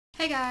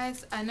Hey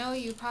guys, I know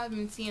you've probably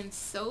been seeing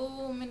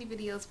so many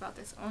videos about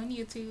this on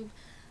YouTube,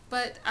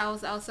 but I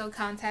was also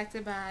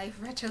contacted by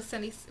Retro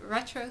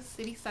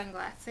City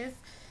Sunglasses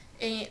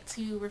and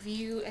to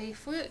review a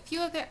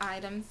few of their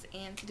items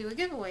and to do a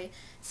giveaway.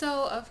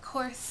 So of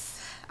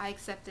course I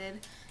accepted,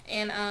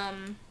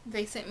 and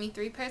they sent me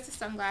 3 pairs of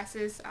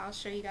sunglasses. I'll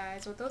show you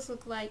guys what those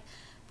look like.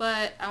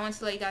 But I want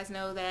to let you guys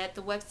know that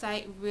the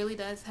website really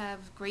does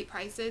have great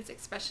prices,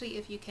 especially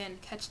if you can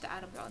catch the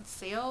items on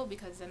sale,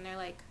 because then they're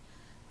like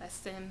less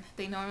than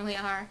they normally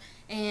are,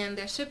 and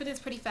their shipping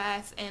is pretty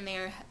fast, and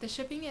the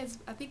shipping is,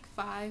 I think,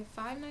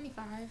 $5.95,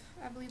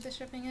 I believe the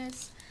shipping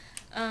is.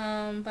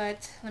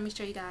 But let me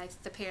show you guys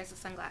the pairs of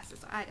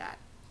sunglasses I got.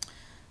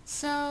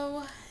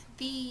 So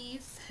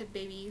these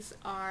babies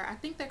are, I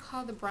think they're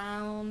called the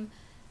Brown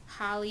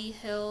Holly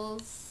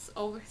Hills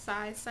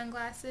oversized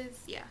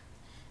sunglasses. Yeah.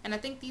 And I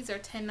think these are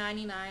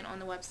 $10.99 on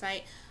the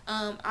website.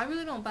 I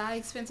really don't buy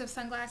expensive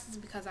sunglasses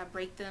because I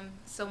break them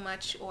so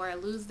much, or I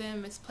lose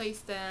them, misplace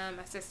them,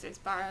 my sisters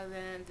borrow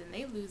them, then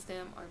they lose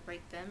them or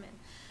break them, and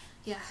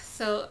yeah,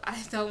 so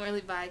I don't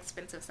really buy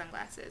expensive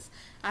sunglasses.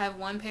 I have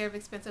 1 pair of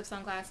expensive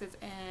sunglasses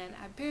and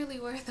I barely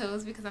wear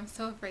those because I'm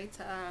so afraid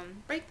to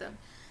break them.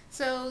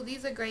 So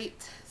these are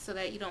great so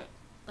that you don't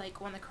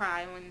like want to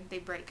cry when they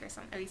break or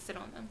something, or you sit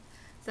on them.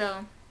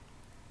 So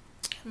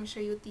let me show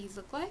you what these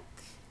look like.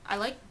 I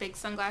like big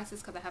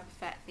sunglasses because I have a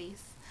fat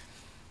face,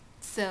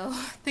 so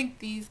I think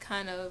these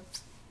kind of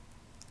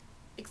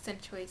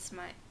accentuates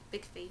my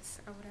big face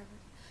or whatever.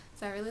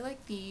 So I really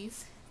like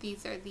these.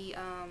 These are the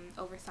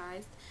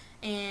oversized,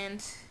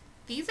 and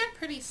these are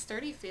pretty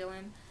sturdy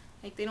feeling.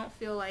 Like, they don't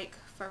feel like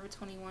Forever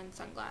 21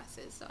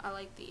 sunglasses, so I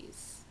like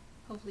these.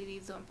 Hopefully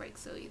these don't break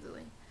so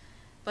easily.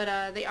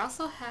 But they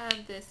also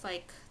have this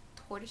like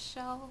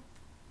tortoiseshell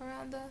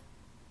around the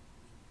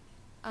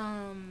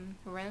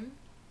rim.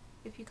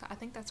 I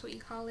think that's what you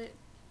call it.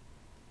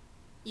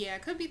 Yeah,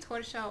 it could be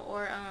tortoiseshell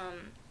or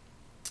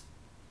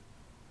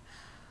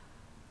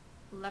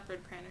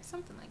leopard print or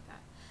something like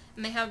that.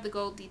 And they have the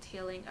gold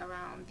detailing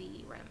around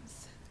the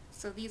rims.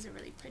 So these are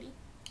really pretty.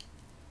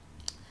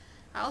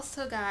 I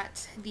also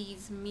got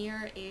these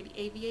mirror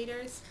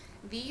aviators.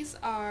 These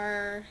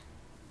are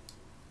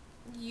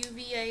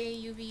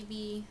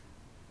UVB,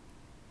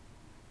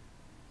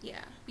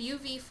 yeah,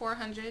 UV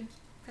 400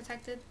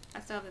 protected.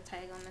 I still have the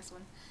tag on this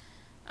one.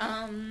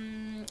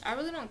 I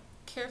really don't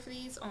care for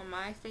these on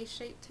my face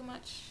shape too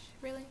much,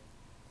 really.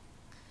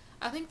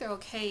 I think they're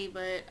okay,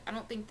 but I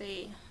don't think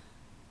they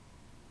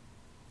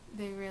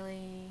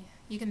really,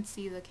 you can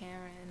see the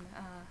camera, and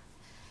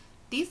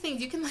these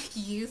things, you can like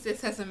use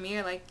this as a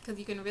mirror, like, because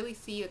you can really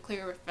see a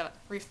clear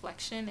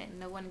reflection and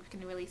no one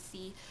can really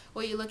see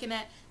what you're looking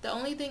at. The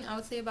only thing I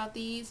would say about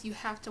these, you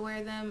have to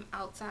wear them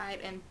outside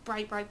in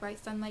bright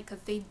sunlight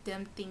because they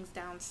dim things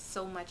down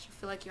so much. You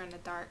feel like you're in the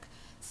dark.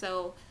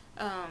 So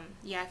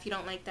yeah, if you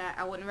don't like that,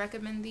 I wouldn't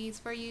recommend these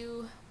for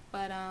you.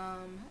 But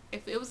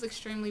if it was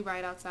extremely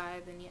bright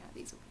outside, then yeah,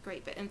 these would be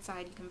great. But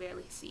inside, you can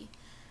barely see.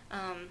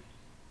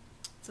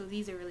 So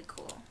these are really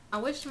cool. I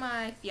wish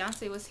my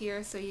fiance was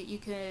here so you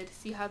could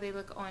see how they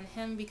look on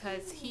him,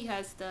 because he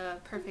has the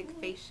perfect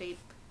face shape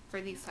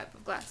for these type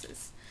of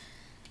glasses.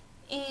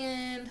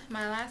 And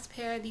my last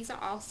pair, these are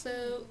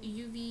also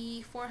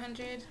UV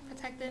 400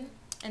 protected,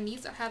 and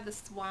these have the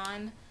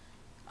swan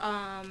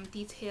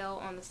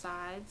detail on the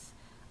sides.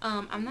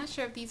 I'm not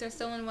sure if these are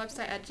still on the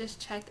website. I just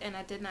checked and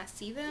I did not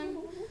see them.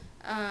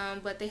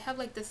 But they have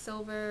like the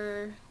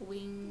silver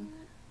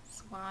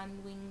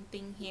swan wing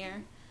thing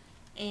here.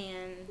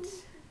 And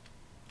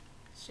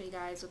show you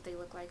guys what they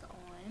look like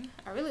on.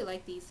 I really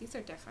like these. These are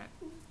different.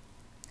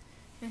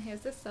 And here's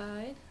the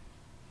side.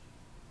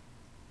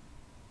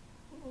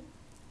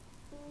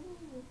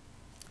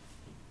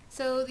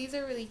 So these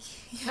are really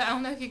cute. I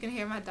don't know if you can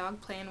hear my dog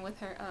playing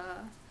with her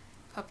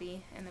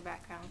puppy in the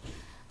background.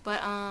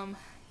 But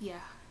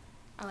yeah,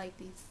 I like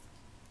these.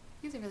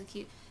 These are really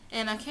cute.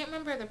 And I can't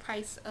remember the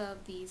price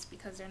of these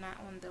because they're not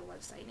on the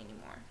website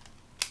anymore.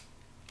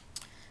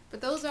 But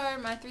those are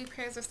my 3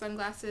 pairs of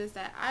sunglasses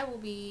that I will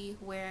be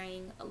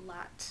wearing a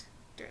lot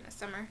during the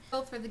summer.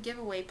 So for the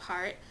giveaway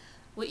part,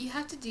 what you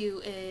have to do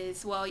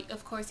is, well,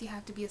 of course you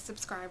have to be a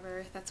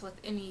subscriber. That's with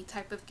any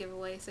type of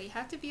giveaway. So you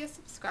have to be a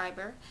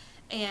subscriber.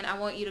 And I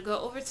want you to go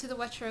over to the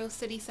Retro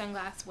City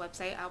Sunglass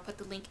website. I'll put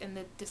the link in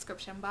the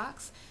description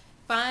box.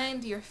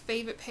 Find your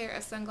favorite pair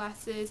of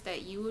sunglasses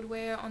that you would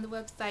wear on the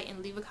website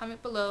and leave a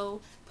comment below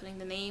putting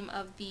the name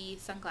of the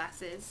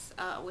sunglasses,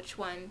 which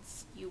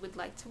ones you would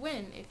like to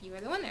win if you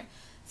are the winner.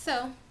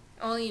 So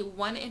only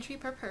 1 entry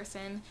per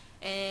person,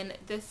 and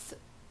this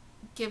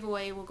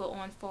giveaway will go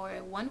on for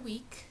 1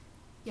 week.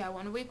 Yeah,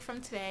 1 week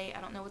from today. I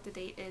don't know what the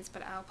date is,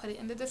 but I'll put it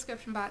in the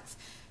description box.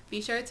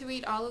 Be sure to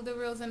read all of the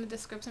rules in the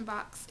description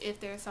box if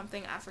there's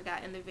something I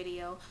forgot in the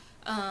video.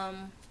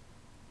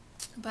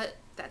 But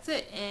that's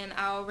it, and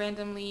I'll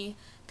randomly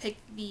pick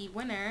the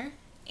winner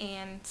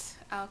and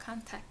I'll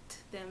contact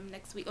them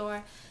next week,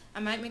 or I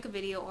might make a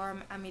video, or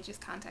I may just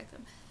contact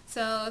them.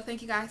 So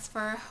thank you guys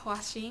for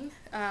watching.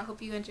 I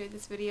hope you enjoyed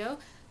this video.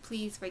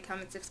 Please rate,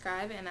 comment,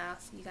 subscribe, and I'll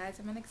see you guys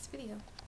in my next video.